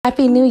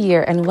Happy New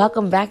Year and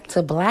welcome back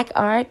to Black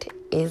Art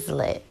is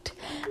Lit.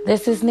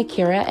 This is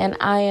Nakira and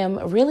I am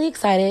really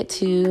excited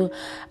to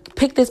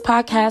pick this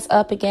podcast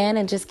up again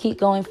and just keep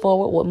going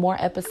forward with more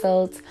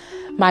episodes.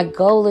 My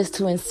goal is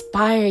to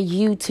inspire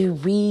you to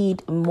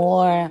read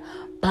more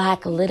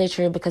Black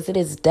literature because it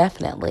is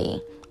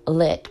definitely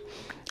lit.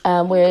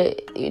 We're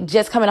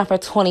just coming off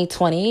of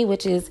 2020,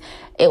 which is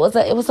it was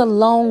a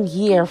long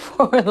year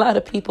for a lot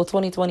of people.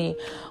 2020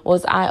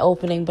 was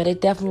eye-opening, but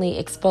it definitely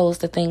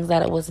exposed the things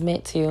that it was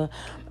meant to.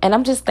 And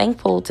I'm just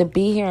thankful to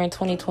be here in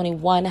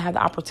 2021 to have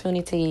the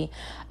opportunity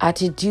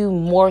to do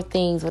more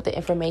things with the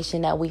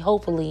information that we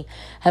hopefully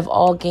have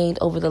all gained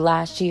over the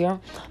last year.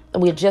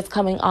 We're just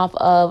coming off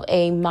of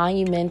a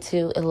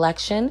monumental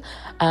election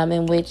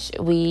in which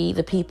we,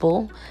 the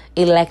people,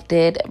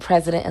 elected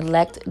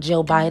President-elect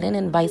Joe Biden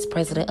and Vice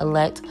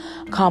President-elect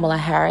Kamala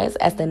Harris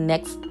as the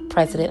next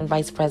President and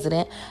Vice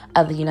President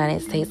of the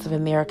United States of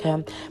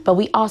America. But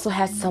we also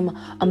had some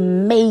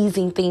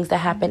amazing things that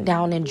happened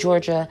down in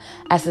Georgia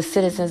as the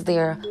citizens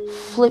there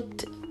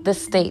flipped the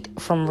state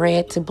from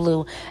red to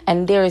blue.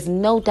 And there is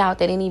no doubt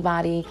that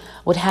anybody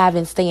would have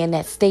in saying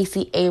that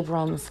Stacey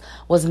Abrams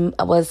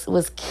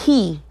was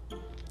key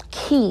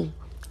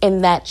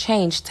in that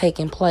change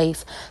taking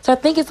place. So I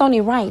think it's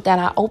only right that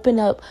I open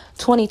up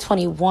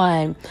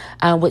 2021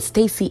 with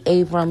Stacey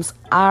Abrams,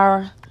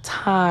 Our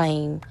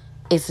Time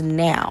is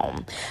Now.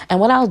 And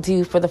what I'll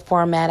do for the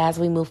format as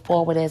we move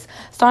forward is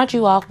start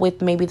you off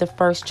with maybe the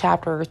first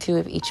chapter or two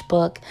of each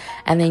book,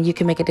 and then you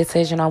can make a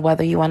decision on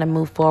whether you want to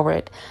move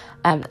forward.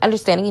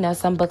 Understanding,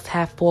 some books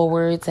have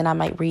forewords, and I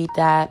might read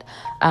that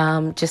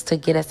just to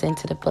get us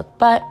into the book.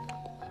 But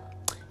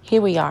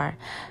here we are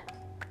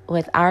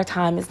with Our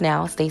Time is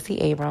Now, Stacey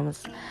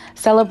Abrams.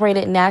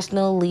 Celebrated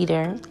national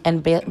leader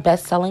and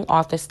best-selling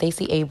author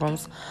Stacey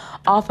Abrams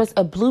offers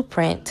a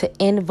blueprint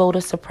to end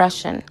voter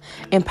suppression,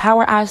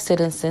 empower our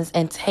citizens,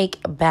 and take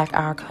back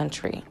our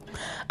country.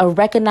 A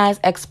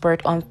recognized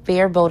expert on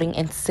fair voting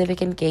and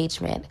civic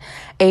engagement,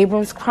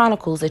 Abrams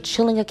chronicles a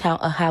chilling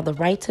account of how the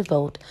right to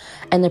vote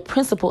and the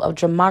principle of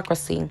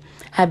democracy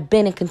have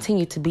been and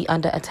continue to be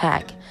under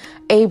attack.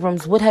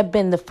 Abrams would have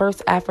been the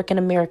first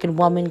African-American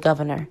woman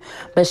governor,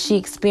 but she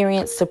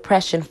experienced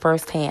suppression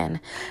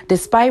firsthand.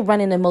 Despite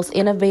running the most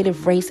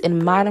innovative race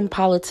in modern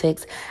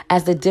politics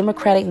as the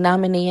Democratic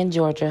nominee in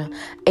Georgia,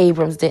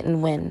 Abrams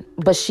didn't win,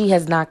 but she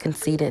has not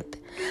conceded.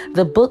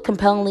 The book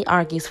compellingly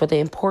argues for the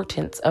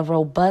importance of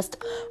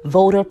robust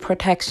voter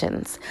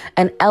protections,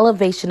 an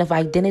elevation of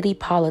identity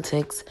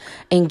politics,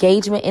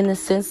 engagement in the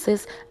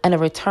census, and a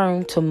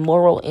return to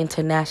moral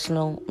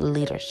international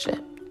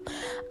leadership.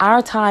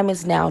 Our Time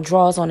is Now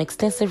draws on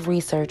extensive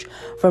research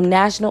from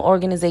national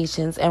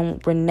organizations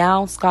and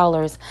renowned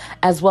scholars,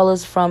 as well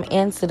as from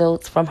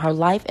anecdotes from her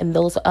life and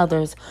those of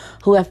others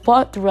who have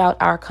fought throughout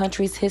our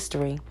country's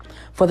history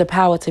for the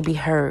power to be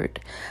heard.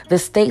 The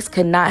stakes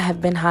could not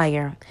have been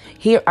higher.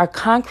 Here are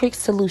concrete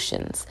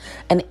solutions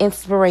and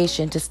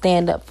inspiration to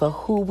stand up for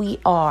who we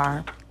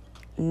are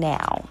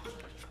now.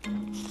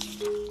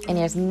 And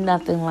there's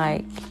nothing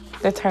like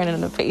the turning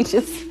of the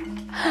pages.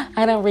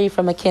 I don't read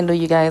from a Kindle,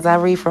 you guys. I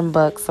read from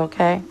books,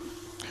 okay?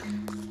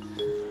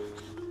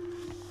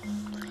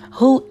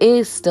 Who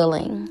is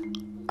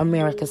stealing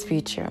America's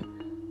future?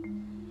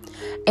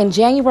 In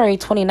January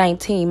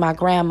 2019, my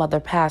grandmother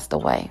passed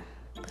away.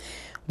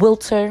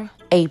 Wilter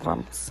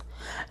Abrams,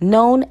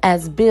 known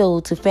as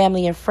Bill to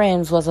family and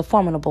friends, was a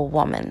formidable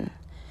woman.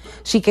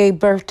 She gave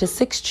birth to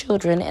 6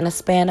 children in a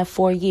span of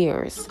 4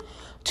 years.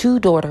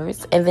 2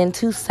 daughters, and then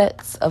 2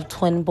 sets of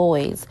twin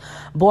boys,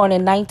 born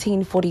in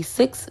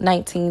 1946,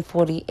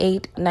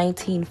 1948,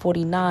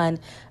 1949,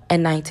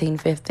 and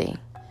 1950.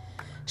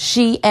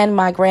 She and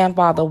my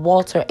grandfather,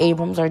 Walter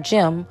Abrams, or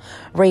Jim,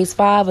 raised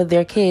 5 of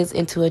their kids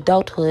into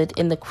adulthood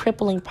in the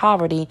crippling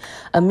poverty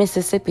of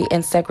Mississippi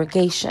and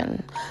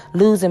segregation,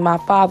 losing my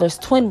father's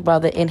twin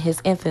brother in his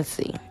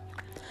infancy.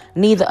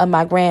 Neither of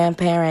my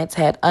grandparents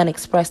had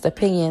unexpressed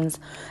opinions,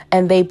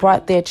 and they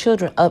brought their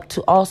children up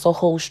to also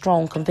hold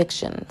strong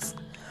convictions.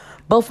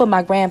 Both of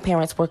my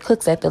grandparents were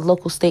cooks at the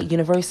local state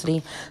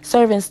university,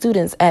 serving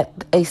students at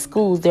a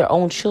school their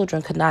own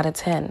children could not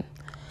attend.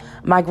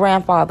 My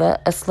grandfather,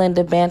 a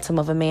slender bantam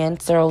of a man,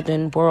 served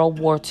in World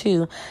War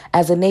II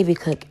as a Navy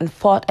cook and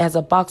fought as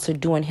a boxer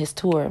during his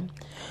tour.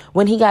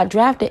 When he got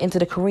drafted into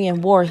the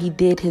Korean War, he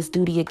did his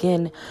duty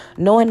again,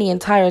 knowing the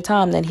entire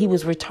time that he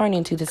was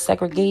returning to the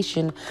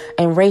segregation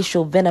and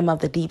racial venom of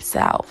the Deep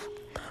South.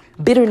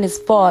 Bitterness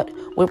fought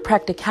with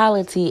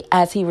practicality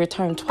as he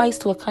returned twice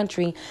to a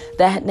country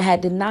that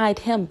had denied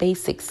him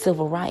basic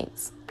civil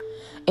rights.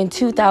 In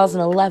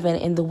 2011,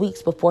 in the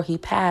weeks before he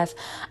passed,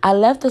 I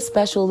left a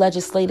special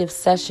legislative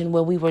session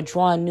where we were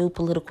drawing new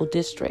political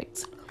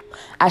districts.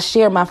 I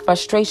shared my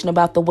frustration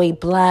about the way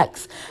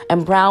blacks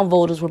and brown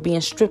voters were being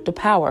stripped of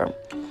power.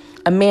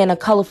 A man of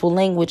colorful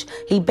language,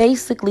 he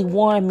basically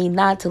warned me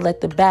not to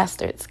let the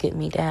bastards get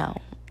me down.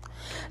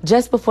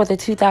 Just before the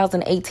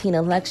 2018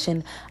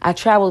 election, I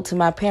traveled to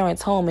my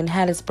parents' home in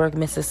Hattiesburg,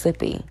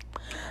 Mississippi.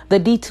 The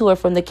detour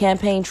from the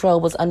campaign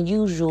trail was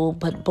unusual,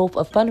 but both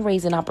a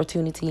fundraising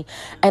opportunity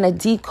and a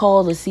deep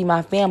call to see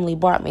my family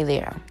brought me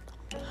there.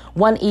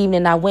 One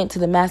evening, I went to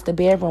the master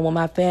bedroom where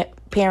my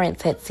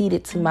parents had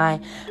ceded to my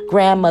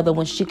grandmother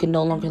when she could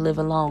no longer live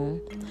alone.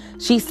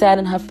 She sat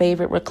in her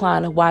favorite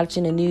recliner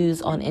watching the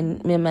news on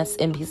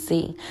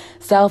MSNBC,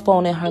 cell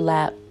phone in her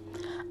lap.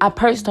 I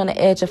perched on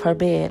the edge of her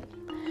bed.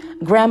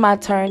 Grandma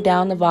turned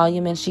down the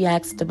volume and she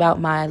asked about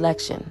my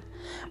election.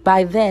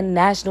 By then,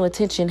 national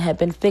attention had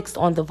been fixed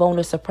on the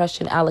voter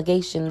suppression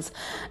allegations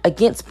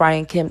against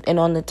Brian Kemp and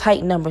on the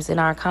tight numbers in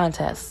our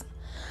contest.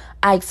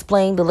 I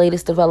explained the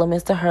latest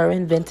developments to her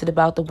and vented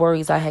about the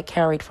worries I had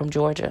carried from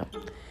Georgia.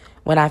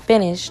 When I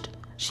finished,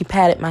 she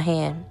patted my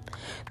hand.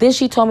 Then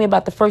she told me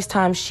about the first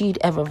time she'd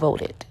ever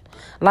voted.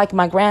 Like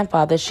my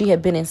grandfather, she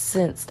had been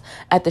incensed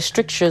at the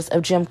strictures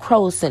of Jim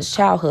Crow since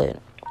childhood.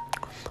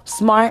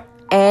 Smart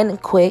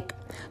and quick,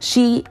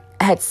 she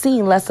had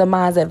seen lesser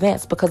minds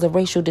advance because of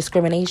racial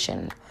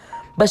discrimination,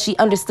 but she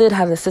understood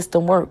how the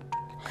system worked.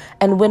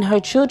 And when her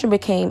children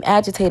became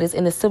agitators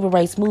in the civil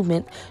rights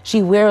movement,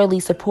 she warily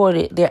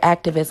supported their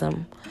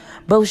activism.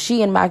 Both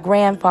she and my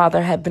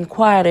grandfather had been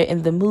quieter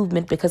in the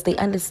movement because they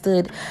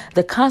understood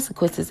the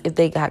consequences if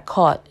they got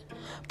caught.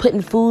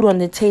 Putting food on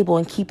the table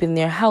and keeping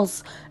their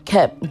house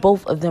kept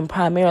both of them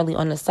primarily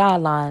on the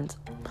sidelines.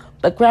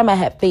 But Grandma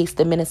had faced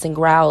the menacing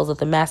growls of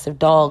the massive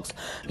dogs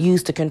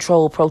used to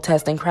control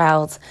protesting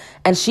crowds,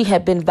 and she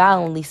had been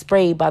violently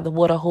sprayed by the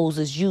water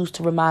hoses used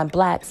to remind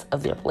blacks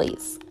of their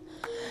place.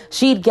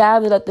 She'd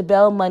gathered up the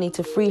bail money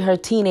to free her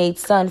teenage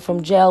son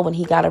from jail when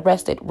he got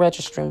arrested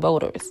registering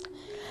voters.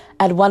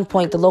 At one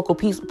point, the local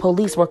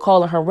police were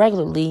calling her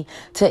regularly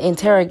to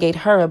interrogate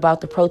her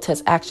about the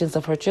protest actions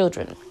of her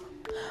children.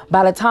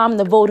 By the time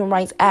the Voting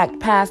Rights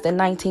Act passed in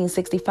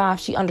 1965,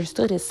 she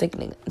understood its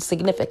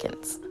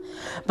significance.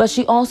 But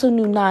she also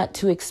knew not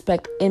to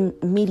expect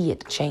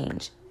immediate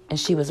change, and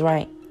she was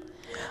right.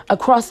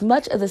 Across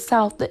much of the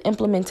South, the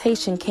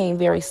implementation came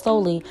very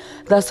slowly,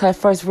 thus her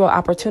first real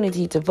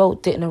opportunity to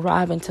vote didn't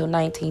arrive until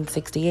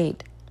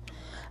 1968.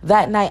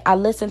 That night, I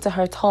listened to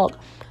her talk,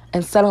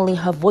 and suddenly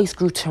her voice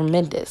grew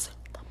tremendous.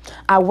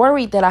 I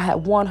worried that I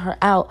had worn her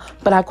out,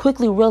 but I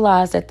quickly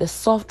realized that the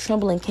soft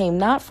trembling came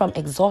not from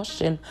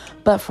exhaustion,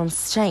 but from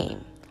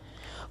shame.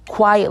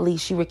 Quietly,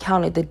 she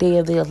recounted the day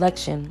of the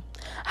election,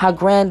 how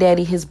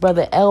Granddaddy, his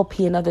brother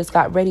LP, and others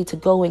got ready to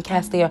go and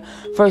cast their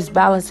first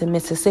ballots in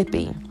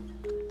Mississippi.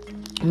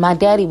 My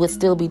daddy would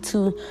still be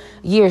 2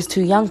 years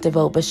too young to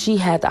vote, but she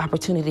had the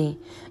opportunity.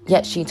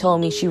 Yet she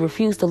told me she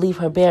refused to leave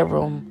her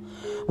bedroom,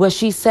 where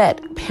she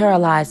sat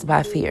paralyzed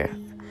by fear.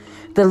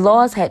 The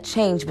laws had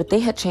changed, but they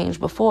had changed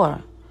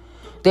before.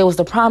 There was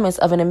the promise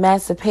of an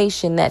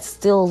emancipation that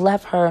still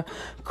left her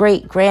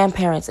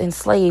great-grandparents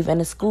enslaved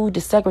and a school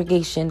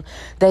desegregation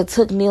that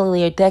took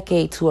nearly a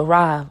decade to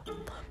arrive.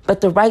 But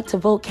the right to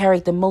vote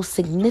carried the most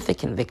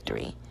significant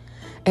victory,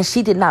 and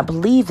she did not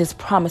believe this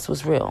promise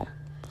was real.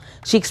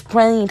 She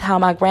explained how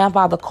my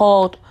grandfather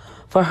called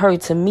for her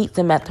to meet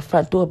them at the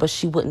front door, but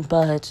she wouldn't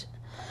budge.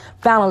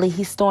 Finally,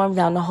 he stormed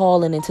down the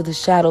hall and into the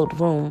shadowed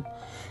room.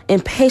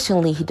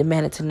 Impatiently, he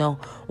demanded to know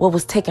what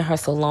was taking her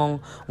so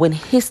long when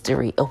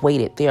history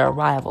awaited their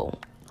arrival.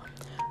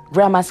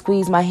 Grandma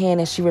squeezed my hand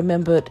and she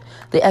remembered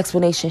the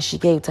explanation she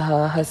gave to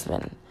her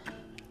husband.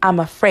 "I'm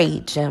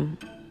afraid, Jim.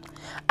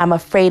 I'm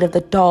afraid of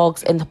the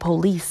dogs and the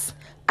police.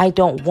 I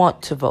don't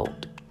want to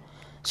vote."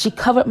 She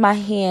covered my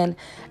hand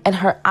and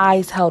her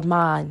eyes held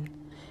mine.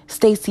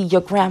 "Stacey,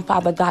 your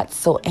grandfather got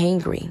so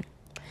angry.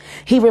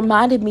 He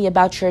reminded me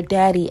about your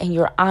daddy and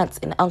your aunts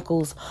and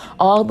uncles,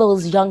 all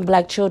those young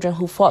black children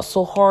who fought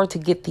so hard to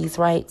get these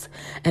rights,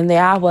 and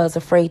there I was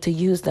afraid to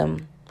use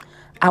them.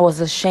 I was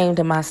ashamed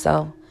of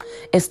myself.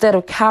 Instead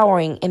of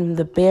cowering in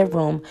the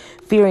bedroom,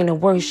 fearing the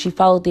worst, she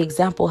followed the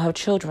example of her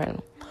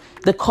children,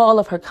 the call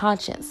of her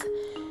conscience.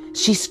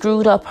 She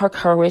screwed up her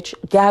courage,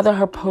 gathered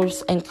her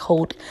purse and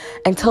coat,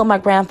 and told my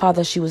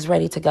grandfather she was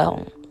ready to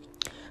go.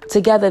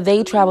 Together,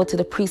 they traveled to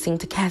the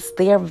precinct to cast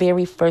their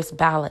very first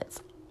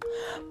ballots.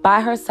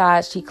 By her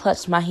side, she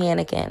clutched my hand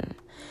again.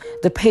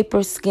 The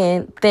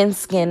thin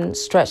skin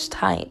stretched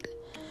tight.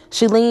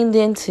 She leaned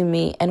into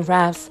me and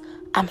rasped,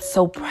 "I'm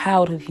so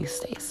proud of you,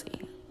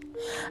 Stacey.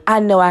 I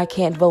know I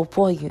can't vote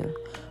for you,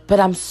 but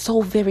I'm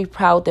so very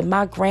proud that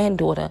my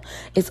granddaughter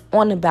is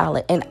on the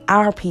ballot and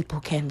our people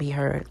can be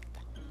heard."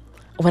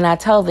 When I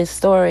tell this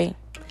story,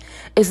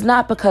 it's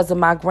not because of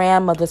my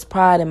grandmother's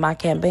pride in my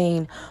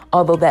campaign,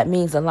 although that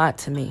means a lot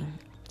to me.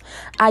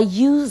 I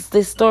use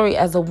this story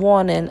as a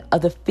warning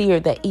of the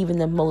fear that even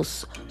the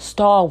most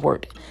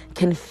stalwart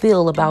can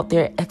feel about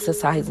their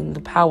exercising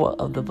the power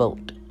of the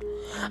vote.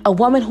 A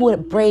woman who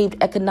had braved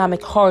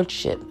economic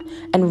hardship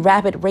and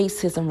rapid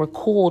racism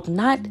recoiled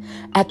not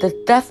at the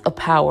theft of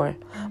power,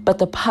 but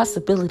the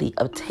possibility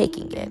of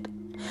taking it.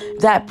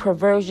 That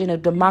perversion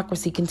of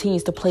democracy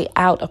continues to play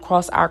out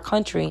across our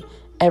country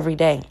every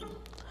day.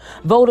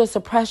 Voter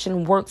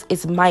suppression works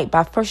its might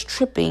by first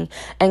tripping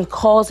and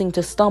causing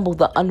to stumble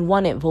the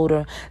unwanted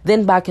voter,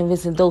 then by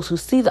convincing those who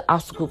see the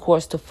obstacle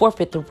course to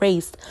forfeit the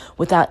race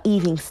without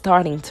even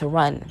starting to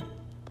run.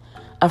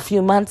 A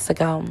few months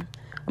ago,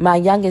 my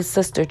youngest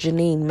sister,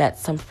 Janine, met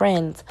some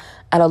friends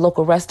at a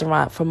local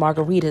restaurant for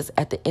margaritas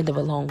at the end of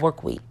a long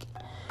work week.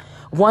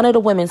 One of the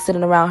women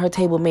sitting around her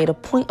table made a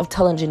point of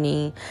telling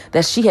Janine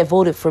that she had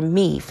voted for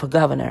me for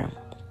governor.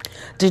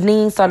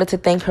 Janine started to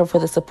thank her for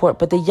the support,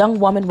 but the young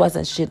woman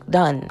wasn't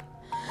done.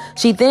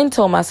 She then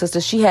told my sister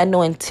she had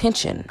no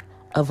intention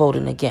of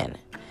voting again,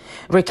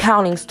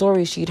 recounting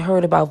stories she'd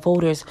heard about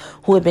voters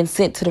who had been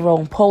sent to the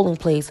wrong polling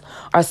place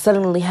or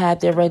suddenly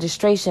had their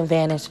registration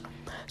vanish.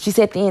 She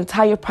said the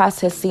entire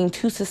process seemed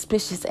too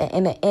suspicious, and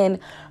in the end,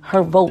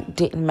 her vote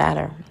didn't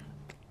matter.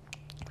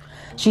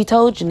 She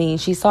told Janine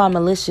she saw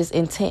malicious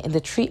intent in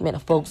the treatment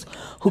of folks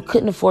who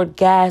couldn't afford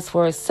gas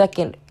for a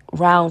second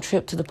round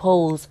trip to the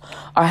polls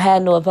or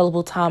had no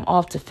available time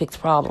off to fix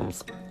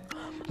problems.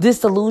 This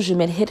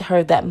disillusionment hit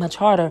her that much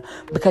harder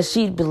because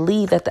she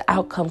believed that the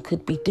outcome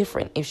could be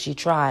different if she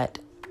tried.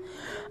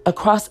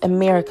 Across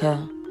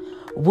America,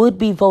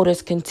 would-be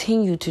voters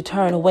continue to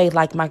turn away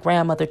like my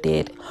grandmother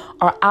did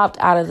or opt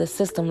out of the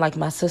system like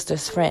my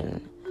sister's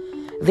friend.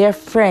 Their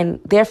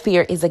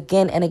fear is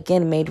again and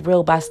again made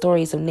real by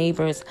stories of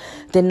neighbors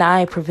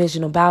denying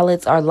provisional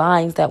ballots or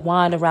lines that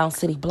wind around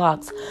city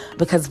blocks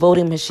because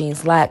voting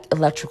machines lack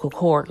electrical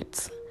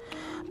cords.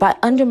 By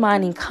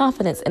undermining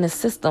confidence in a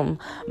system,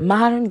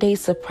 modern-day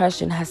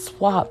suppression has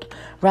swapped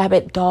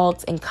rabid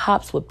dogs and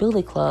cops with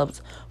billy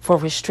clubs for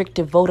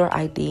restrictive voter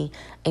ID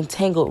and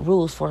tangled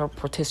rules for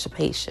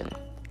participation.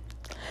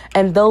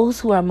 And those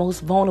who are most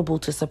vulnerable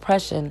to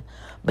suppression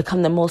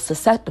become the most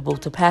susceptible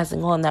to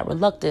passing on that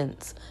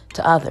reluctance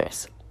to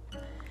others.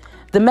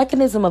 The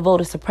mechanism of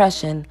voter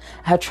suppression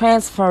have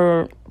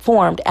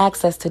transformed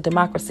access to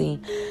democracy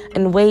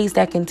in ways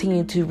that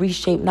continue to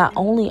reshape not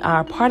only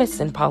our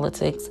partisan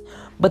politics,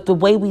 but the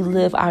way we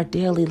live our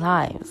daily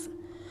lives.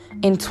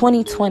 In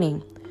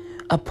 2020,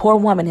 a poor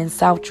woman in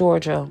South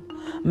Georgia,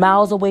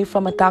 miles away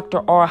from a doctor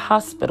or a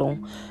hospital,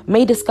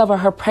 may discover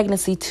her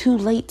pregnancy too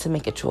late to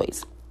make a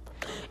choice.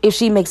 If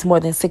she makes more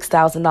than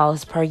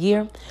 $6,000 per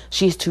year,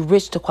 she is too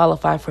rich to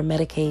qualify for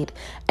Medicaid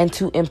and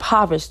too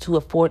impoverished to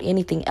afford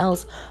anything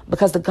else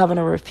because the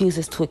governor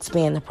refuses to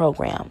expand the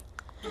program.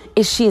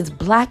 If she is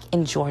black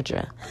in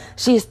Georgia,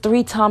 she is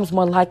 3 times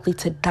more likely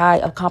to die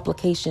of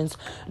complications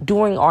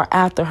during or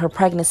after her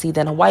pregnancy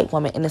than a white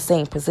woman in the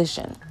same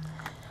position.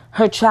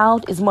 Her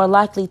child is more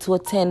likely to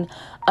attend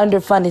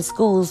underfunded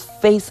schools,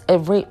 face a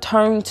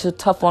return to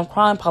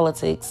tough-on-crime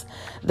politics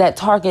that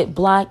target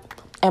black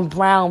and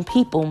brown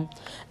people,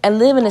 and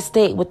live in a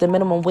state with the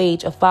minimum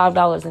wage of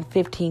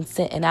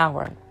 $5.15 an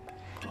hour,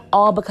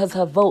 all because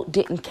her vote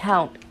didn't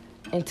count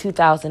in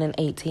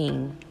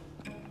 2018.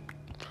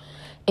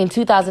 In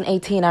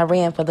 2018, I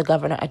ran for the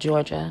governor of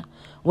Georgia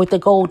with the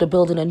goal to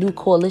build a new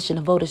coalition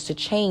of voters to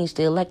change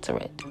the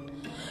electorate.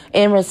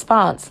 In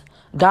response,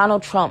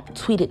 Donald Trump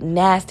tweeted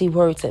nasty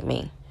words at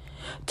me.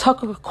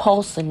 Tucker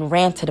Carlson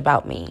ranted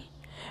about me.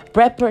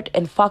 Breitbart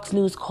and Fox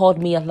News called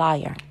me a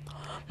liar.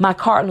 My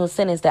cardinal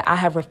sin is that I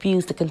have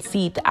refused to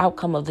concede the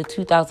outcome of the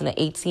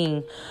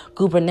 2018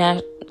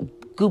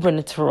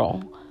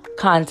 gubernatorial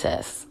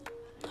contest.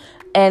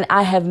 And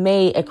I have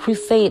made a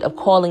crusade of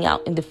calling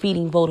out and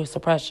defeating voter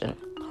suppression.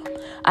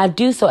 I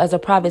do so as a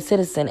private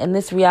citizen, and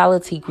this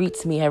reality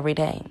greets me every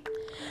day.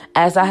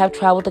 As I have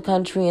traveled the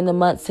country in the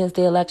months since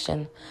the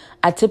election,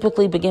 I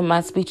typically begin my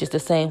speeches the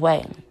same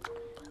way.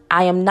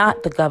 I am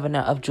not the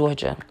governor of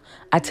Georgia,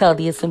 I tell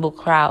the assembled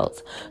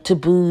crowds to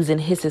boos and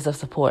hisses of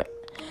support.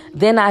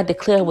 Then I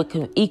declare with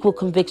equal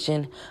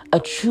conviction a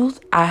truth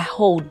I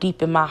hold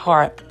deep in my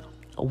heart.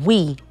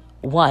 We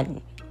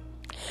won.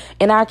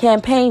 In our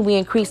campaign, we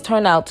increased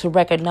turnout to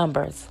record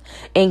numbers,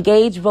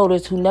 engaged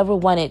voters who never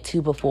wanted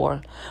to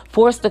before,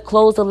 forced the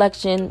closest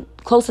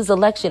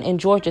election in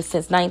Georgia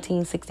since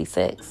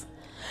 1966.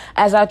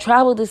 As I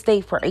traveled the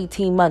state for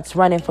 18 months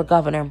running for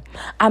governor,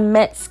 I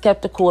met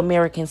skeptical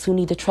Americans who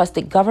neither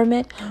trusted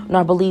government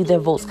nor believed their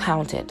votes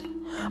counted.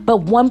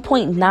 But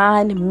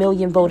 1.9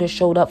 million voters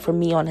showed up for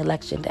me on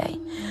Election Day,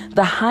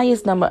 the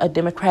highest number of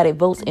Democratic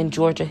votes in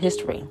Georgia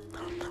history.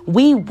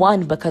 We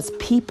won because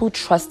people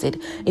trusted,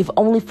 if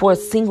only for a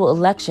single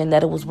election,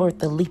 that it was worth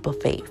the leap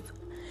of faith.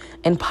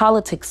 In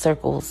politics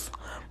circles,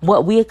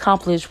 what we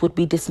accomplished would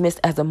be dismissed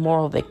as a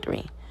moral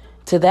victory.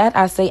 To that,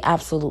 I say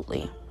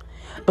absolutely.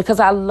 Because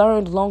I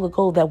learned long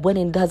ago that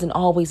winning doesn't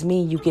always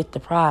mean you get the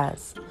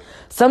prize.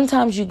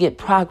 Sometimes you get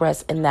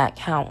progress, and that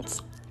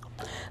counts.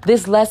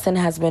 This lesson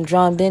has been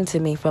drummed into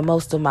me for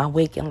most of my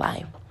waking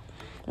life.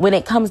 When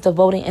it comes to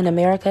voting in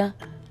America,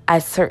 I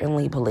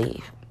certainly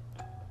believe.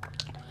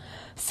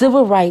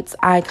 Civil rights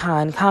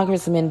icon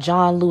Congressman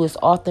John Lewis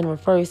often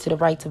refers to the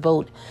right to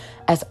vote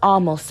as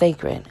almost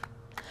sacred.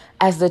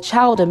 As the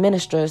child of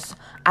ministers,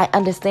 I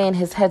understand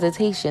his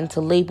hesitation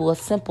to label a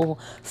simple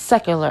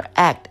secular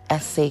act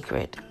as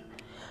sacred.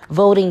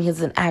 Voting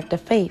is an act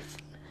of faith.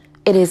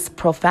 It is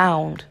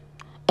profound.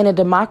 In a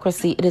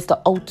democracy, it is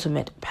the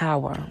ultimate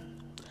power.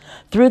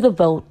 Through the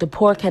vote, the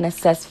poor can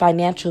assess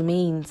financial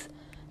means,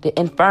 the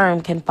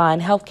infirm can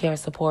find health care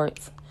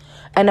supports,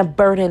 and the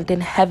burdened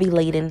and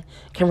heavy-laden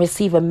can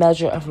receive a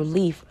measure of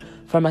relief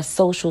from a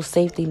social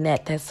safety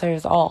net that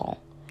serves all.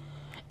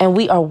 And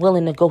we are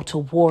willing to go to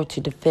war to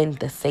defend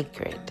the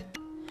sacred.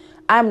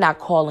 I'm not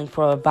calling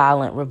for a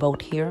violent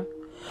revolt here.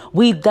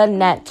 We've done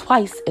that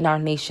twice in our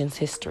nation's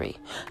history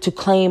to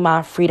claim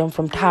our freedom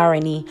from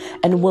tyranny,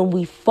 and when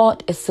we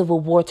fought a civil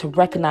war to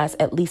recognize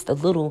at least a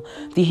little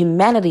the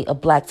humanity of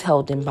blacks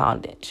held in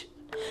bondage.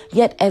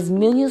 Yet as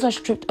millions are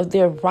stripped of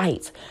their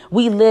rights,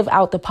 we live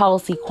out the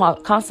policy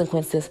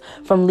consequences,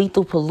 from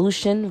lethal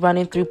pollution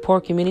running through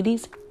poor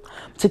communities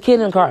to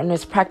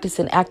kindergartners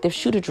practicing active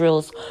shooter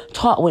drills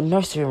taught with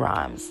nursery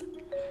rhymes.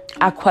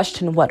 I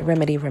question what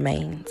remedy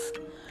remains.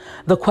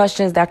 The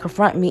questions that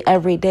confront me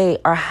every day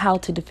are how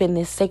to defend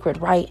this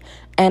sacred right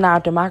and our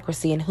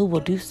democracy, and who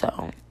will do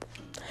so.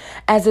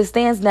 As it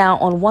stands now,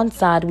 on one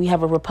side, we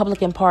have a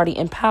Republican Party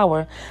in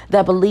power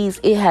that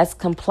believes it has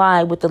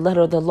complied with the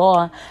letter of the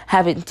law,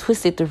 having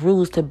twisted the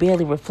rules to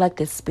barely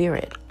reflect its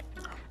spirit.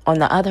 On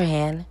the other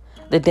hand,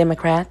 the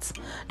Democrats,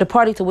 the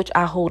party to which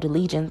I hold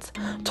allegiance,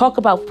 talk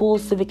about full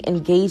civic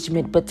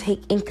engagement but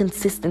take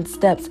inconsistent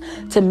steps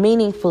to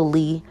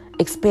meaningfully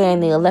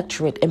expand the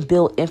electorate and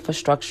build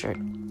infrastructure.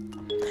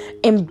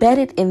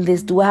 Embedded in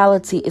this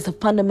duality is a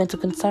fundamental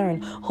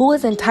concern: who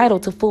is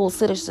entitled to full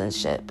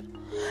citizenship?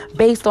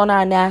 Based on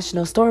our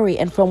national story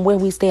and from where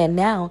we stand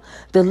now,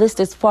 the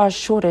list is far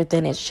shorter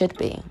than it should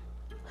be.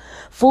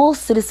 Full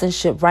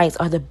citizenship rights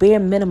are the bare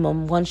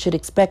minimum one should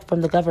expect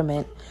from the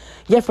government.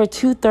 Yet for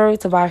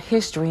 2/3 of our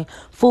history,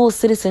 full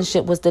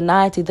citizenship was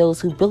denied to those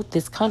who built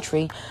this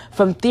country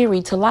from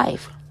theory to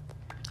life.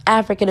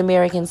 African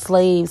American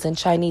slaves and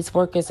Chinese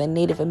workers and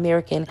Native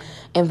American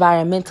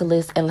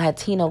environmentalists and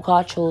Latino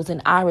gauchos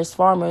and Irish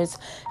farmers,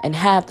 and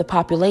half the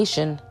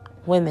population,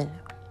 women.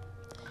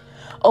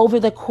 Over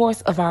the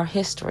course of our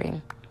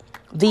history,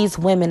 these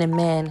women and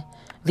men,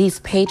 these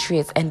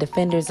patriots and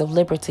defenders of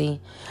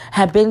liberty,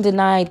 have been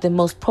denied the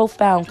most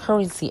profound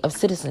currency of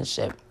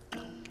citizenship: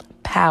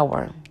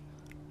 power.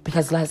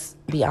 Because let's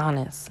be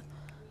honest,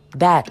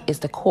 that is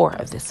the core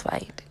of this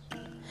fight.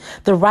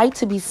 The right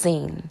to be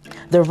seen,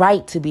 the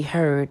right to be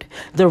heard,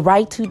 the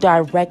right to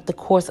direct the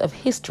course of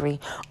history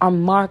are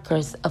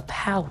markers of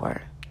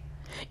power.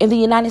 In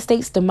the United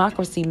States,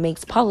 democracy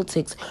makes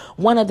politics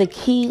one of the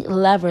key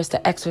levers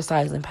to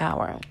exercising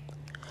power.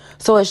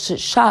 So it should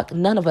shock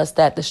none of us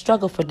that the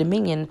struggle for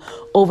dominion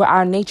over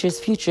our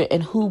nature's future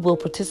and who will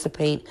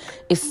participate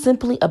is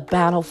simply a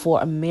battle for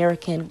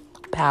American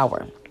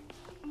power.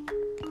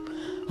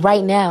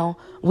 Right now,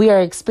 we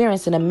are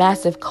experiencing a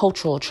massive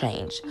cultural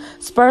change,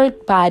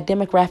 spurred by a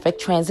demographic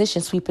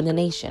transition sweeping the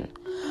nation.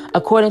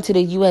 According to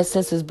the U.S.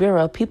 Census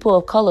Bureau, people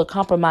of color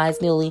comprise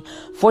nearly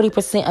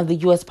 40% of the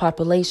U.S.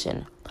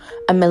 population.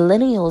 And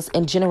millennials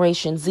and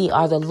Generation Z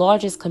are the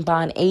largest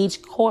combined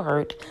age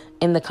cohort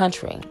in the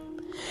country.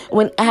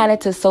 When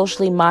added to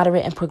socially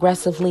moderate and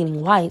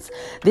progressive-leaning whites,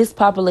 this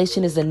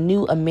population is a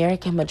new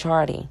American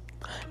majority,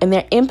 and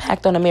their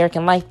impact on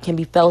American life can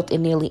be felt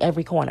in nearly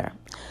every corner.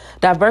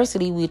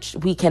 Diversity, which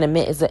we can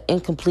admit is an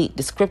incomplete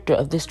descriptor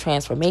of this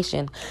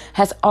transformation,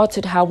 has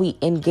altered how we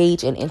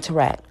engage and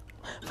interact.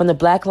 From the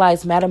Black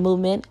Lives Matter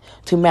movement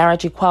to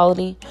marriage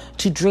equality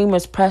to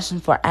dreamers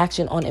pressing for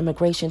action on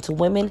immigration to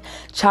women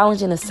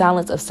challenging the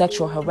silence of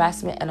sexual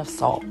harassment and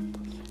assault.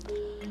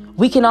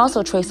 We can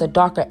also trace a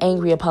darker,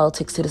 angrier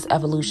politics to this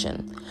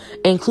evolution,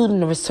 including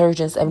the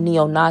resurgence of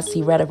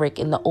neo-Nazi rhetoric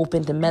in the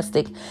open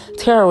domestic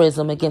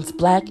terrorism against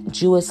Black,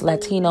 Jewish,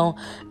 Latino,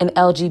 and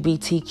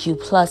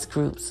LGBTQ+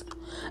 groups,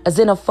 a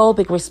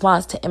xenophobic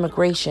response to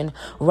immigration,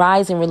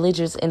 rising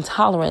religious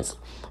intolerance,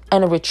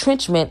 and a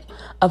retrenchment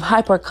of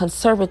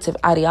hyper-conservative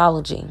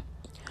ideology.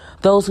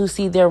 Those who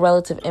see their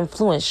relative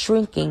influence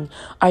shrinking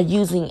are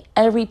using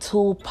every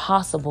tool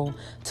possible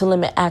to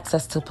limit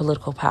access to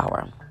political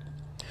power.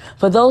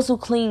 For those who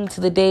cling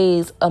to the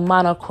days of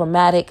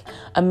monochromatic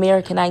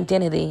American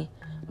identity,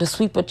 the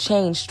sweep of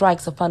change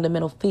strikes a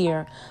fundamental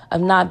fear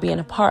of not being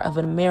a part of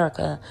an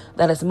America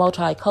that is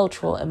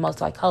multicultural and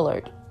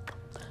multicolored.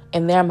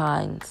 In their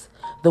minds,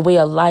 the way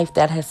of life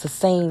that has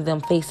sustained them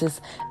faces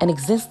an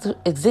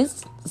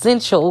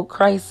existential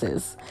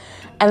crisis,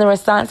 and the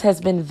response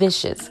has been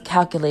vicious,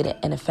 calculated,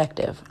 and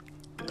effective.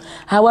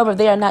 However,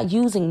 they are not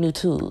using new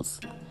tools.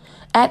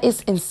 At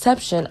its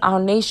inception, our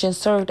nation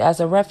served as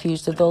a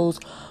refuge to those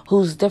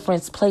whose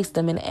difference placed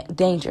them in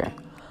danger.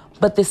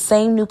 But the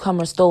same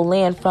newcomers stole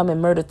land from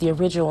and murdered the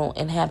original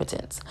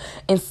inhabitants,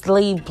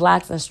 enslaved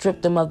blacks and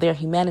stripped them of their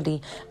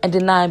humanity, and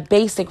denied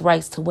basic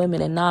rights to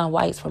women and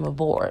non-whites from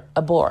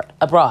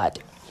abroad.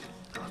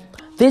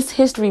 This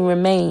history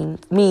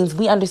means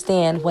we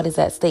understand what is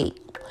at stake,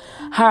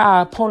 how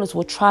our opponents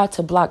will try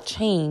to block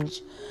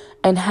change,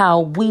 and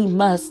how we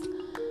must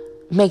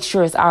make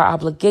sure it's our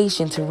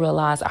obligation to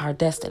realize our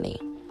destiny.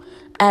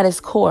 At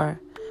its core,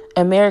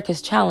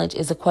 America's challenge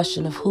is a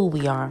question of who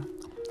we are.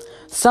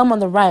 Some on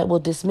the right will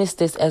dismiss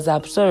this as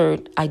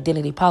absurd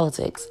identity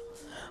politics,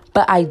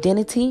 But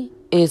identity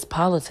is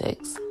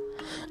politics.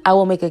 I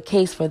will make a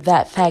case for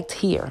that fact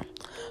here.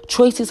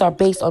 Choices are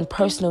based on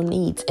personal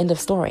needs, end of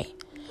story.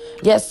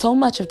 Yet so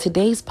much of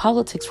today's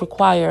politics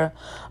require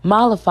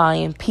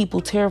mollifying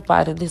people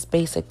terrified of this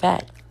basic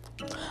fact.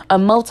 A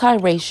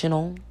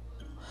multiracial,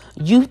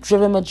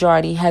 youth-driven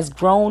majority has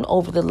grown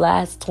over the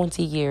last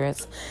 20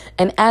 years,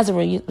 and as a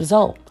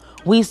result,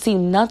 we've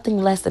seen nothing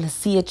less than a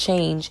sea of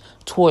change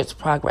towards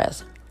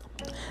progress.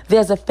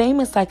 There's a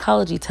famous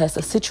psychology test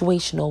of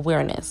situational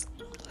awareness,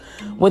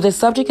 where the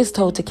subject is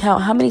told to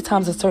count how many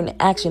times a certain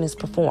action is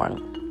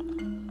performed.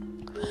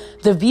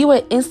 The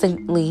viewer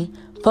instantly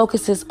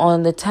focuses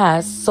on the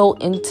task so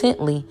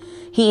intently,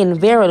 he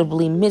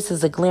invariably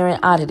misses a glaring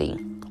oddity: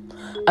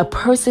 a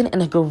person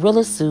in a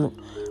gorilla suit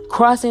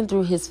crossing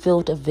through his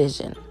field of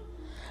vision.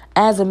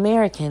 As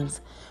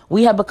Americans,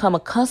 we have become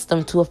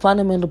accustomed to a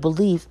fundamental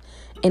belief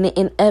in the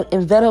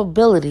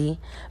inevitability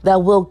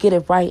that we'll get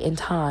it right in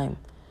time.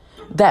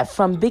 That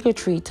from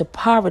bigotry to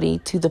poverty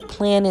to the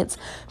planet's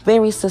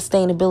very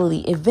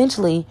sustainability,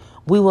 eventually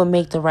we will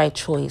make the right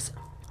choice.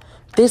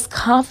 This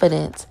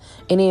confidence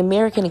in the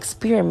American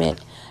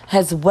experiment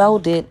has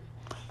welded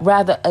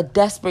rather a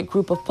desperate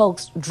group of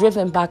folks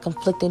driven by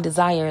conflicting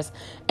desires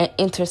and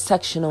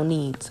intersectional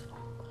needs.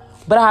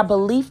 But our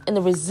belief in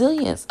the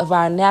resilience of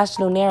our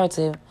national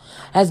narrative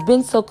has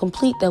been so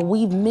complete that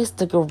we've missed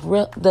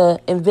the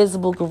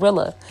invisible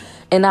gorilla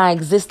in our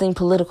existing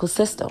political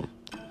system,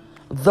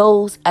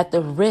 those at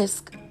the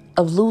risk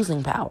of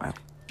losing power.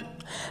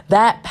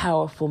 That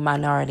powerful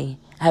minority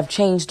have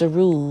changed the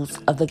rules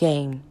of the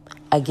game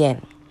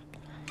again.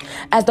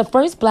 As the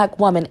first black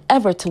woman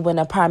ever to win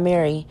a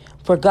primary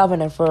for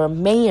governor for a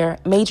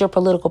major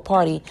political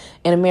party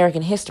in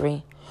American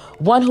history,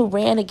 one who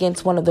ran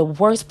against one of the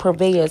worst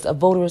purveyors of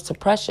voter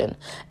suppression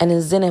and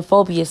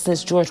xenophobia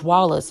since George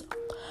Wallace,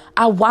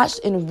 I watched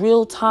in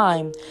real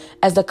time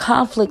as the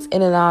conflicts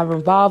in our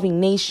revolving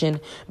nation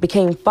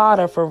became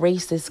fodder for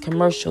racist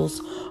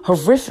commercials,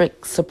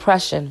 horrific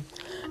suppression,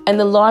 and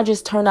the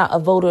largest turnout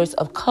of voters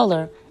of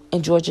color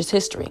in Georgia's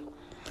history.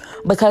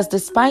 Because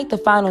despite the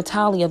final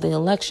tally of the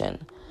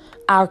election,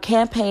 our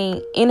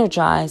campaign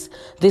energized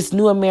this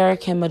new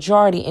American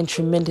majority in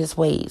tremendous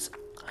ways,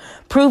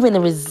 proving the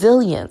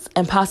resilience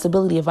and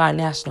possibility of our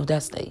national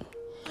destiny.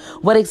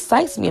 What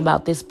excites me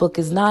about this book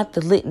is not the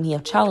litany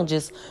of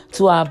challenges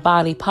to our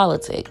body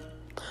politic,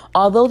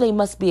 although they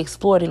must be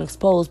explored and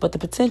exposed, but the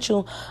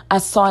potential I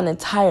saw in the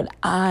tired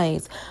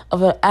eyes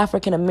of an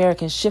African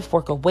American shift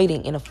worker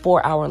waiting in a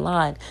 4-hour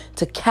line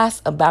to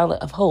cast a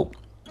ballot of hope.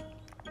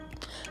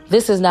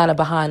 This is not a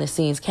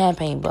behind-the-scenes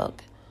campaign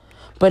book,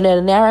 but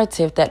a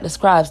narrative that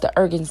describes the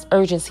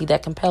urgency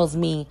that compels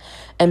me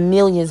and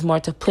millions more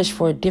to push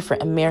for a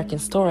different American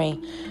story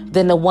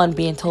than the one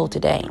being told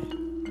today.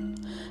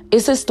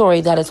 It's a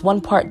story that is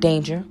one part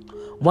danger,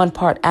 one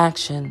part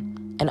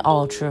action, and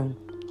all true.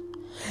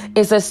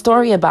 It's a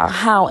story about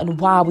how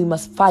and why we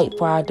must fight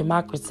for our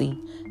democracy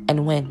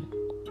and win.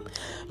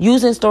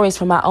 Using stories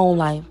from my own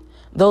life,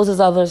 those as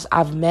others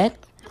I've met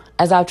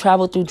as I've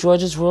traveled through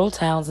Georgia's rural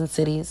towns and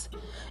cities,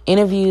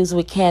 interviews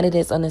with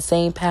candidates on the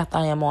same path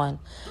I am on,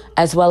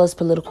 as well as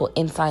political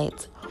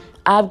insights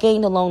I've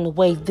gained along the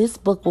way, this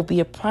book will be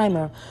a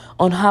primer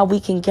on how we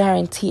can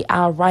guarantee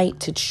our right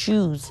to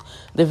choose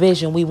the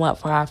vision we want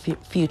for our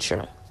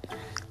future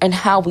and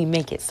how we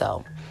make it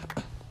so.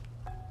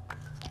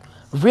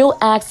 Real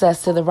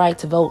access to the right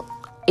to vote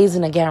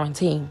isn't a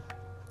guarantee,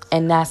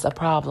 and that's a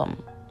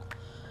problem.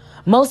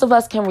 Most of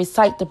us can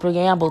recite the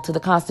preamble to the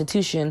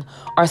Constitution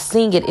or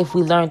sing it if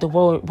we learned the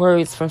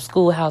words from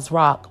Schoolhouse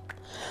Rock.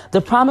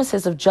 The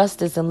promises of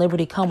justice and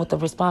liberty come with the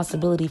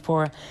responsibility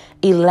for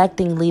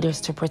electing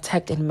leaders to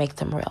protect and make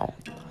them real.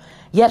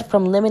 Yet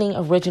from limiting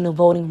original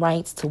voting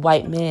rights to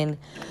white men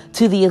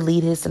to the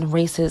elitist and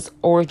racist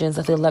origins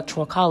of the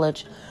Electoral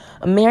College,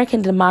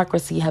 American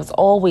democracy has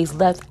always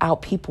left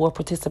out people or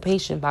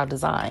participation by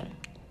design.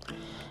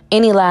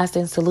 Any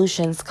lasting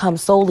solutions come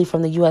solely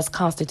from the U.S.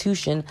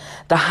 Constitution,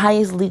 the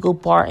highest legal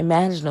bar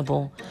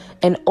imaginable,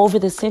 and over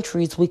the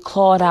centuries we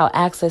clawed out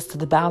access to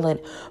the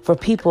ballot for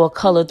people of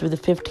color through the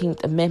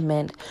 15th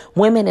Amendment,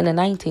 women in the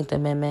 19th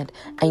Amendment,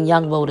 and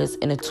young voters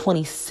in the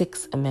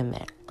 26th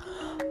Amendment.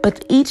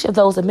 But each of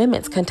those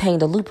amendments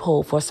contained a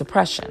loophole for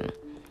suppression,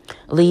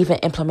 leaving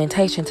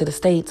implementation to the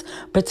states,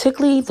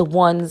 particularly the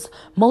ones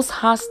most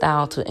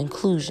hostile to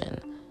inclusion.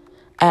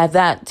 Add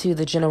that to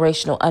the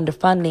generational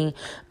underfunding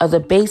of the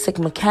basic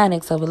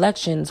mechanics of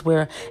elections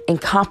where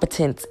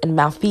incompetence and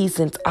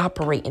malfeasance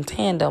operate in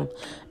tandem,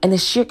 and the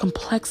sheer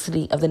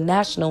complexity of the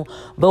national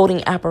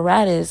voting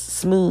apparatus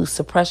smooths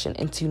suppression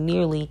into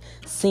nearly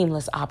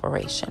seamless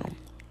operation.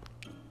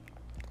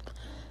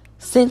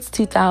 Since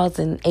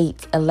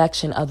 2008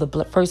 election of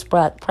the first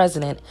black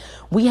president,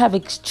 we have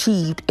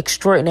achieved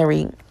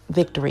extraordinary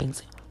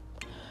victories.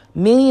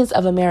 Millions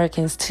of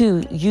Americans,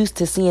 too, used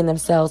to seeing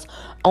themselves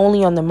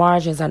only on the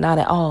margins or not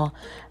at all,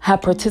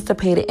 have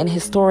participated in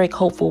historic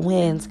hopeful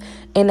wins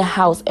in the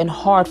House and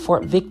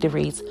hard-fought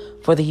victories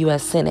for the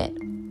U.S. Senate.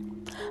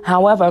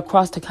 However,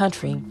 across the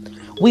country,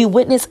 we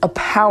witness a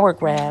power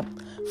grab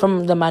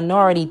from the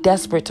minority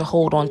desperate to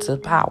hold on to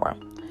power.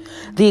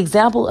 The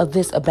example of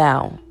this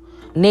abound.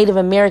 Native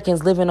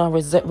Americans living on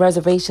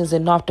reservations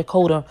in North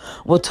Dakota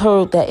were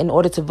told that in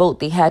order to vote,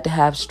 they had to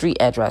have street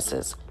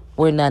addresses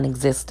where none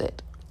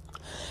existed.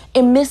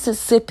 In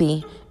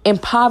Mississippi,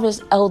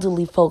 impoverished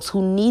elderly folks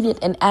who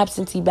needed an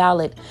absentee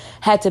ballot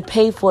had to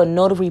pay for a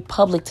notary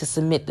public to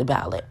submit the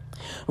ballot,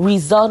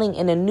 resulting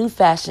in a new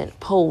fashioned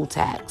poll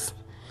tax.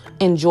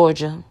 In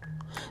Georgia,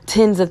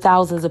 tens of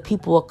thousands of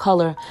people of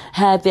color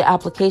had their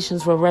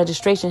applications for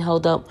registration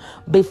held up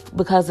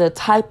because of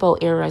typo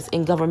errors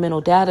in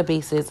governmental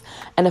databases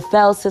and a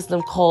failed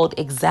system called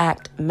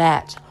Exact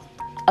Match.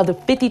 Of the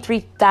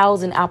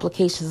 53,000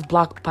 applications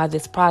blocked by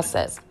this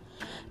process,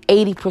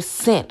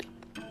 80%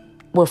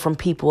 were from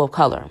people of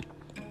color.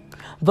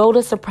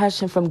 Voter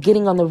suppression, from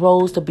getting on the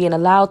rolls to being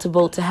allowed to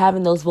vote to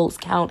having those votes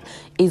count,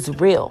 is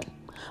real.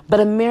 But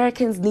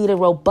Americans need a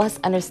robust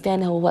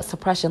understanding of what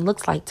suppression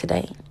looks like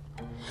today.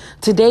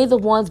 Today, the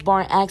ones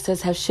barring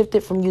access have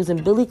shifted from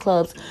using billy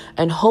clubs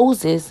and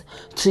hoses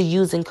to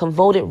using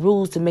convoluted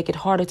rules to make it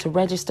harder to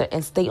register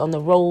and stay on the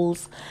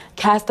rolls,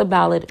 cast a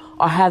ballot,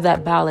 or have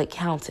that ballot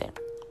counted.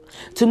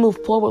 To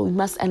move forward, we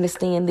must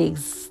understand the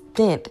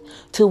extent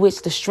to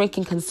which the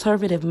shrinking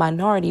conservative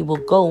minority will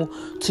go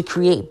to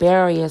create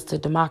barriers to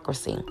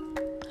democracy.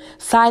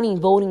 Citing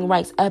voting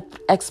rights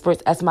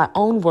experts as my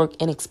own work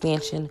in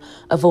expansion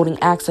of voting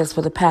access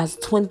for the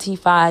past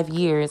 25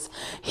 years,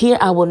 here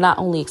I will not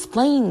only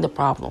explain the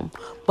problem,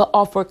 but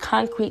offer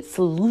concrete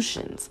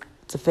solutions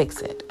to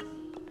fix it.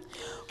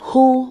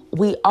 Who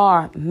we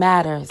are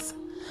matters.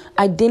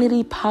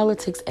 Identity,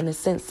 politics, and the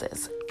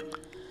census.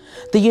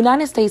 The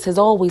United States has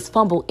always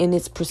fumbled in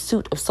its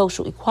pursuit of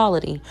social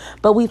equality,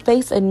 but we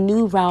face a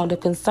new round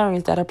of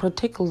concerns that are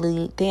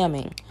particularly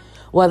damning.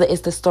 Whether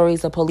it's the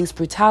stories of police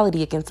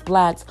brutality against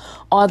blacks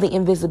or the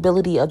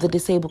invisibility of the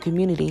disabled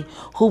community,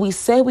 who we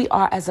say we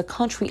are as a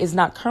country is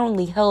not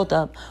currently held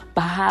up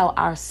by how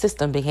our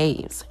system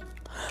behaves.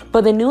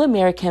 For the new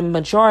American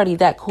majority,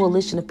 that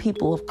coalition of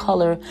people of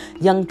color,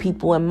 young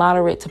people, and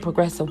moderate to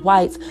progressive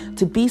whites,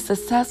 to be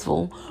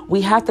successful,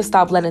 we have to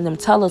stop letting them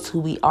tell us who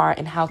we are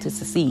and how to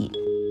succeed.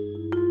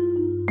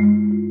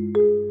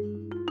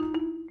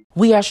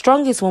 We are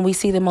strongest when we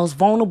see the most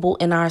vulnerable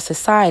in our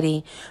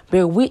society,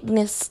 bear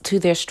witness to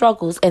their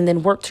struggles, and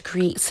then work to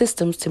create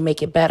systems to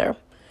make it better.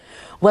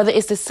 Whether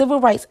it's the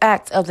Civil Rights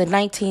Act of the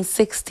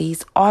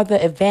 1960s or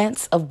the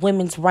advance of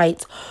women's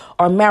rights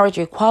or marriage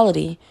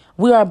equality,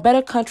 we are a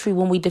better country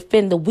when we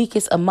defend the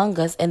weakest among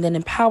us and then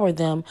empower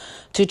them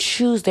to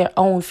choose their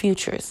own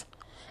futures.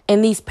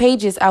 In these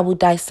pages, I will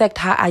dissect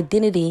how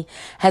identity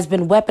has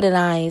been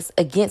weaponized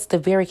against the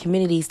very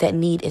communities that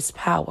need its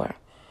power.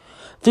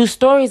 Through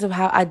stories of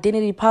how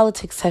identity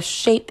politics have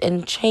shaped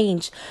and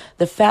changed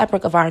the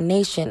fabric of our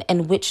nation,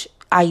 and which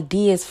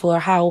ideas for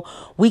how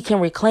we can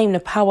reclaim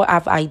the power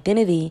of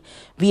identity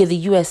via the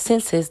U.S.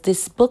 Census,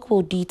 this book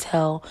will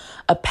detail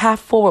a path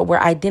forward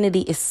where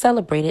identity is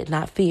celebrated,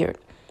 not feared.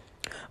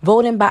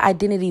 Voting by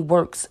identity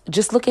works.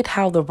 Just look at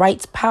how the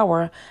rights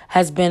power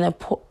has been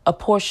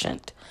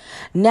apportioned.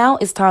 Now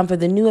it's time for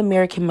the new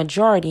American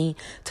majority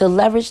to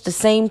leverage the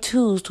same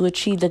tools to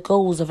achieve the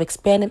goals of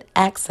expanded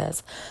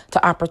access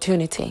to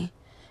opportunity.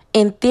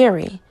 In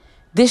theory,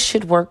 this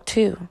should work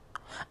too.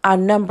 Our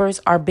numbers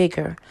are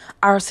bigger.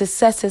 Our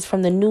successes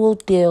from the New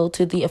Deal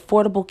to the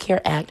Affordable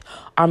Care Act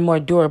are more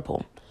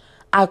durable.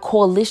 Our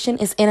coalition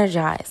is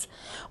energized.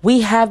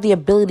 We have the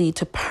ability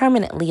to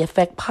permanently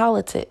affect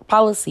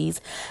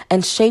policies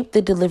and shape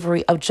the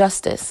delivery of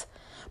justice.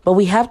 But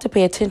we have to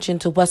pay attention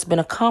to what's been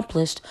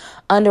accomplished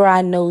under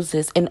our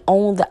noses and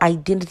own the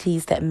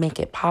identities that make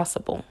it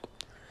possible.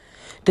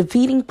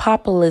 Defeating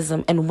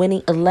populism and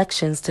winning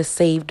elections to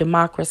save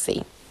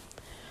democracy.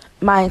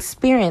 My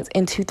experience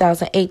in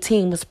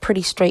 2018 was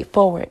pretty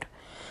straightforward.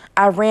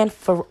 I ran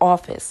for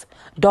office,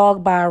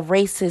 dogged by a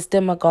racist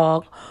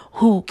demagogue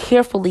who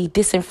carefully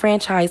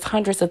disenfranchised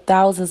hundreds of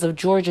thousands of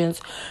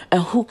Georgians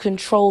and who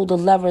controlled the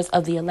levers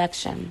of the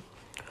election.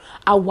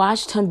 I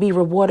watched him be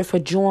rewarded for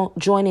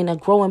joining a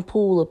growing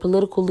pool of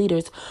political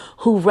leaders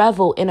who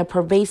revel in a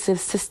pervasive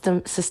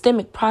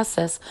systemic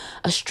process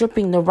of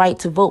stripping the right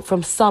to vote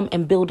from some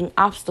and building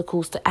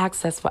obstacles to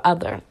access for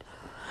others.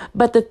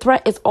 But the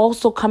threat is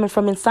also coming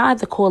from inside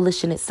the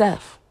coalition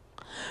itself.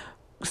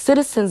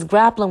 Citizens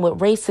grappling with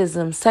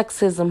racism,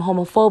 sexism,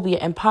 homophobia,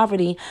 and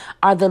poverty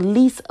are the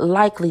least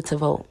likely to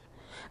vote.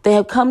 They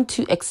have come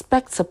to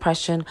expect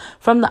suppression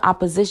from the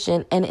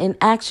opposition and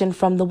inaction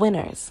from the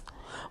winners.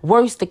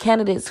 Worse, the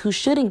candidates who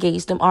should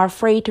engage them are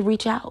afraid to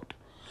reach out.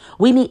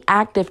 We need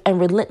active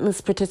and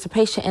relentless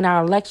participation in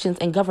our elections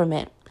and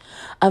government.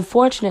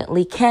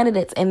 Unfortunately,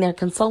 candidates and their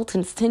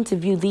consultants tend to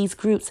view these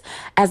groups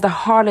as the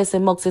hardest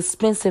and most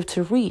expensive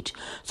to reach,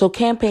 so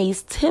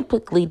campaigns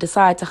typically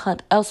decide to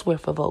hunt elsewhere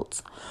for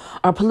votes.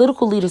 Our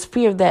political leaders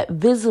fear that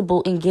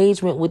visible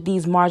engagement with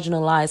these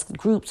marginalized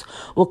groups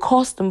will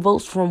cost them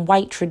votes from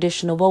white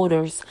traditional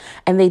voters,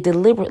 and they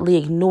deliberately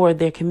ignore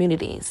their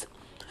communities.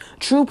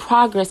 True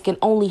progress can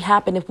only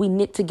happen if we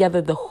knit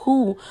together the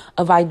who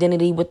of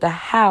identity with the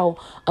how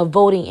of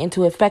voting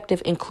into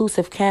effective,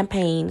 inclusive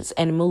campaigns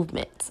and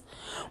movements.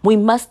 We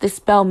must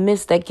dispel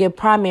myths that give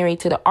primary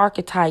to the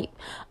archetype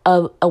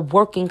of a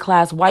working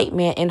class white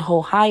man in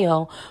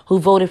Ohio who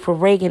voted for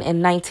Reagan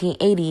in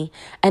 1980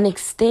 and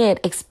instead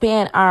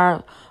expand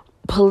our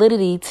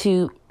politically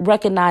to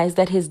recognize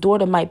that his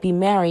daughter might be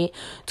married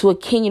to a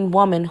Kenyan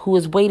woman who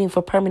is waiting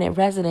for permanent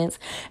residence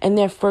and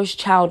their first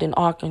child in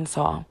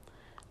Arkansas.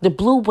 The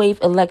blue wave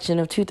election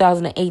of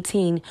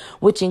 2018,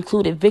 which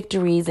included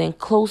victories and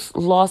close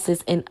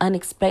losses in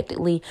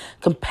unexpectedly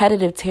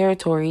competitive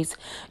territories,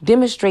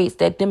 demonstrates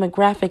that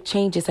demographic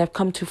changes have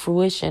come to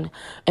fruition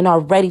and are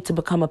ready to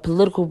become a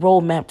political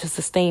roadmap to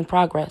sustain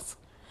progress.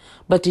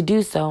 But to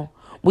do so,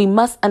 we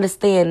must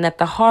understand that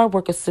the hard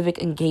work of civic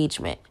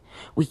engagement.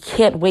 We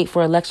can't wait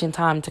for election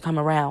time to come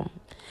around.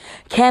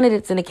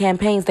 Candidates and the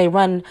campaigns they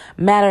run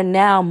matter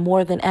now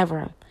more than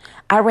ever.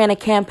 I ran a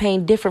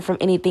campaign different from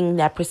anything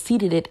that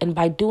preceded it, and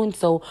by doing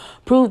so,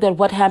 proved that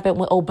what happened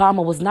with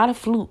Obama was not a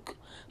fluke,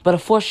 but a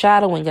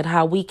foreshadowing of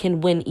how we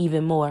can win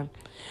even more.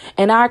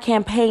 In our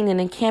campaign and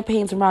in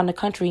campaigns around the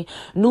country,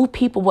 new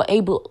people were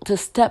able to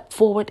step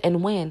forward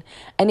and win,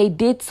 and they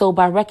did so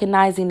by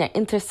recognizing the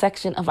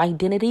intersection of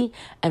identity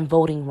and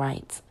voting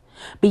rights.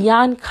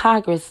 Beyond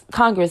Congress,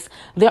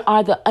 there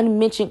are the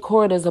unmentioned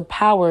corridors of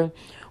power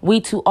we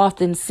too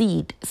often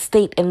cede: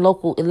 state and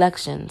local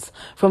elections,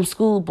 from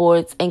school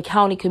boards and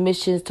county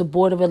commissions to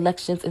board of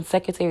elections and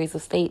secretaries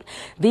of state.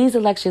 These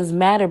elections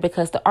matter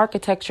because the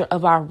architecture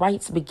of our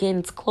rights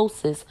begins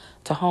closest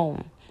to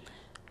home.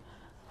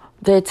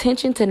 The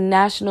attention to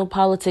national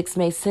politics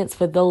makes sense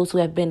for those who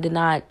have been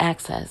denied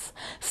access.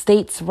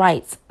 States'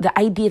 rights, the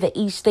idea that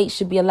each state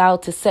should be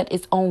allowed to set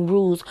its own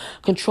rules,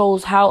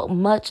 controls how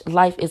much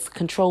life is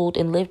controlled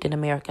and lived in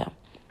America.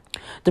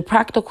 The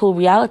practical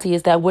reality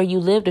is that where you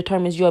live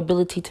determines your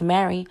ability to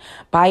marry,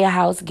 buy a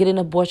house, get an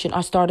abortion,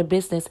 or start a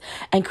business.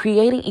 And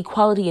creating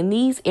equality in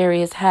these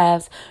areas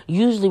has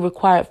usually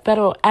required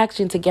federal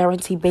action to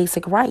guarantee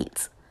basic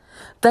rights.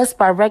 Thus,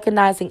 by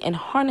recognizing and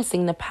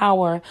harnessing the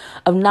power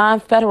of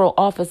non-federal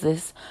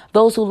offices,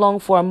 those who long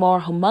for a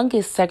more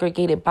humongous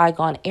segregated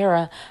bygone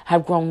era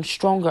have grown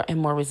stronger and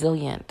more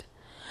resilient.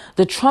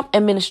 The Trump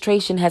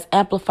administration has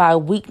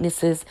amplified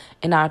weaknesses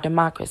in our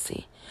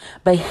democracy,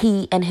 but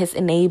he and his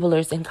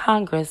enablers in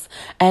Congress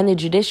and the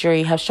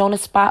judiciary have shown a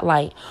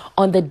spotlight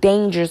on the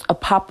dangers of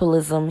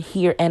populism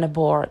here and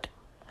abroad.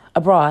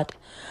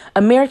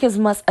 Americans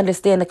must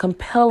understand the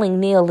compelling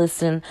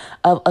nihilism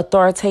of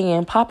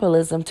authoritarian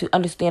populism to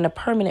understand a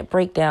permanent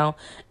breakdown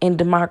in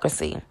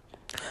democracy.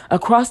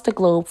 Across the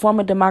globe,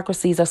 former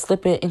democracies are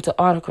slipping into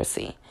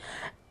autocracy,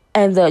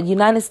 and the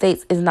United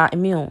States is not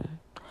immune.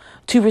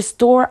 To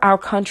restore our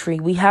country,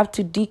 we have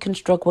to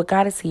deconstruct what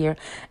got us here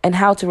and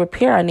how to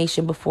repair our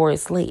nation before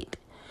it's late.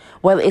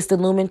 Whether it's the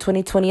looming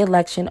 2020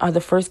 election or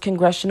the first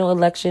congressional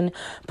election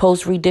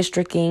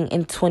post-redistricting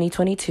in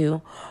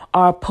 2022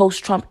 or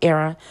post-Trump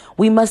era,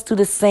 we must do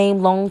the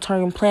same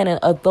long-term planning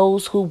of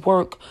those who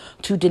work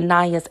to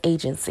deny us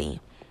agency.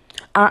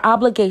 Our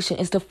obligation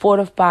is to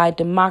fortify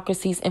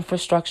democracy's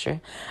infrastructure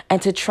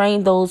and to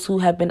train those who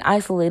have been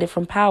isolated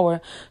from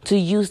power to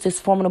use this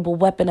formidable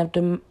weapon of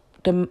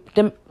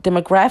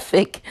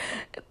demographic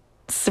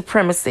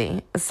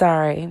supremacy.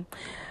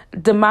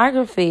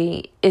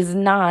 Demography is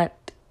not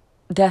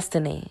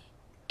destiny.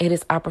 It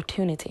is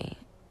opportunity.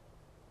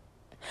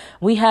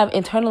 We have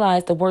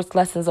internalized the worst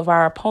lessons of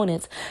our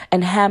opponents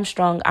and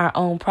hamstrung our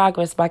own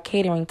progress by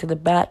catering to the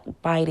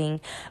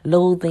backbiting,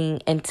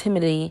 loathing, and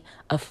timidity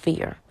of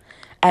fear.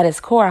 At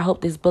its core, I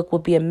hope this book will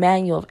be a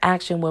manual of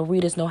action where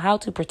readers know how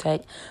to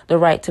protect the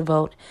right to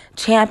vote,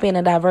 champion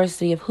the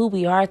diversity of who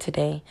we are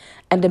today,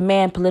 and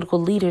demand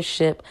political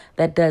leadership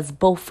that does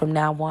both from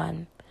now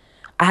on.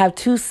 I have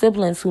two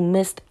siblings who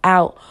missed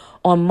out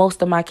on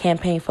most of my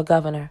campaign for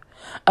governor,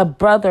 a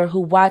brother who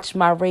watched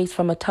my race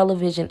from a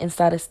television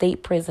inside a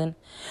state prison,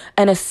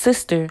 and a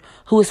sister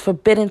who is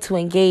forbidden to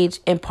engage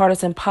in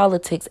partisan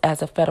politics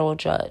as a federal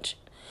judge.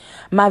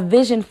 My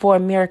vision for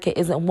America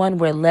isn't one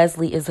where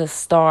Leslie is a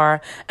star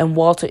and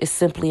Walter is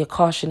simply a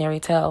cautionary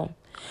tale.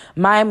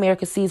 My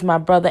America sees my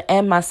brother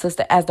and my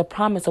sister as the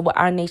promise of what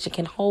our nation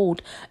can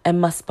hold and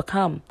must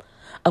become.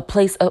 A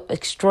place of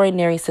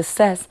extraordinary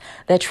success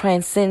that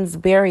transcends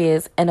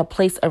barriers and a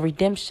place of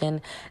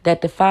redemption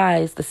that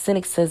defies the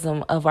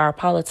cynicism of our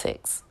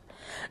politics.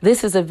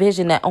 This is a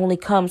vision that only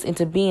comes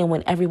into being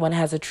when everyone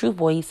has a true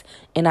voice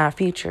in our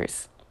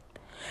futures.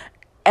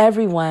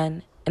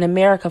 Everyone in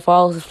America, for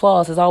all its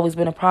flaws, has always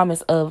been a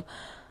place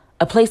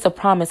of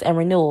promise and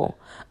renewal,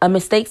 a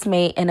mistakes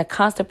made and a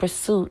constant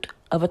pursuit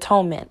of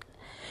atonement.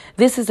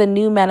 This is a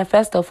new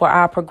manifesto for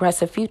our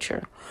progressive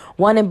future,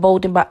 one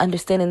emboldened by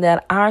understanding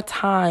that our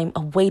time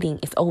of waiting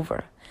is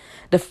over.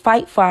 The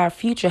fight for our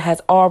future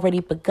has already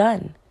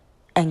begun.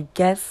 And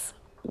guess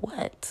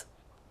what?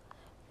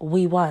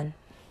 We won.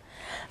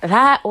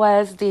 That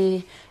was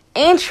the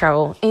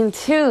intro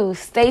into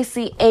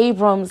Stacey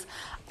Abrams'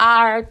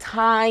 Our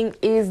Time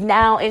Is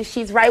Now, and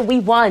she's right, we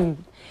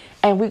won.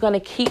 and we're going to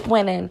keep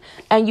winning.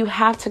 And you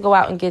have to go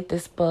out and get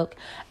this book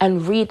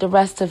and read the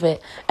rest of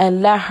it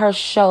and let her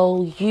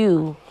show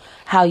you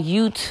how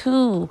you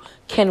too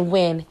can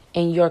win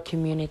in your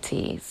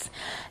communities.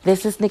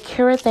 This is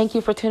Nakira. Thank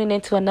you for tuning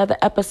in to another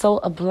episode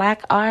of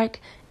Black Art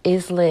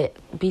is Lit.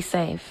 Be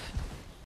safe.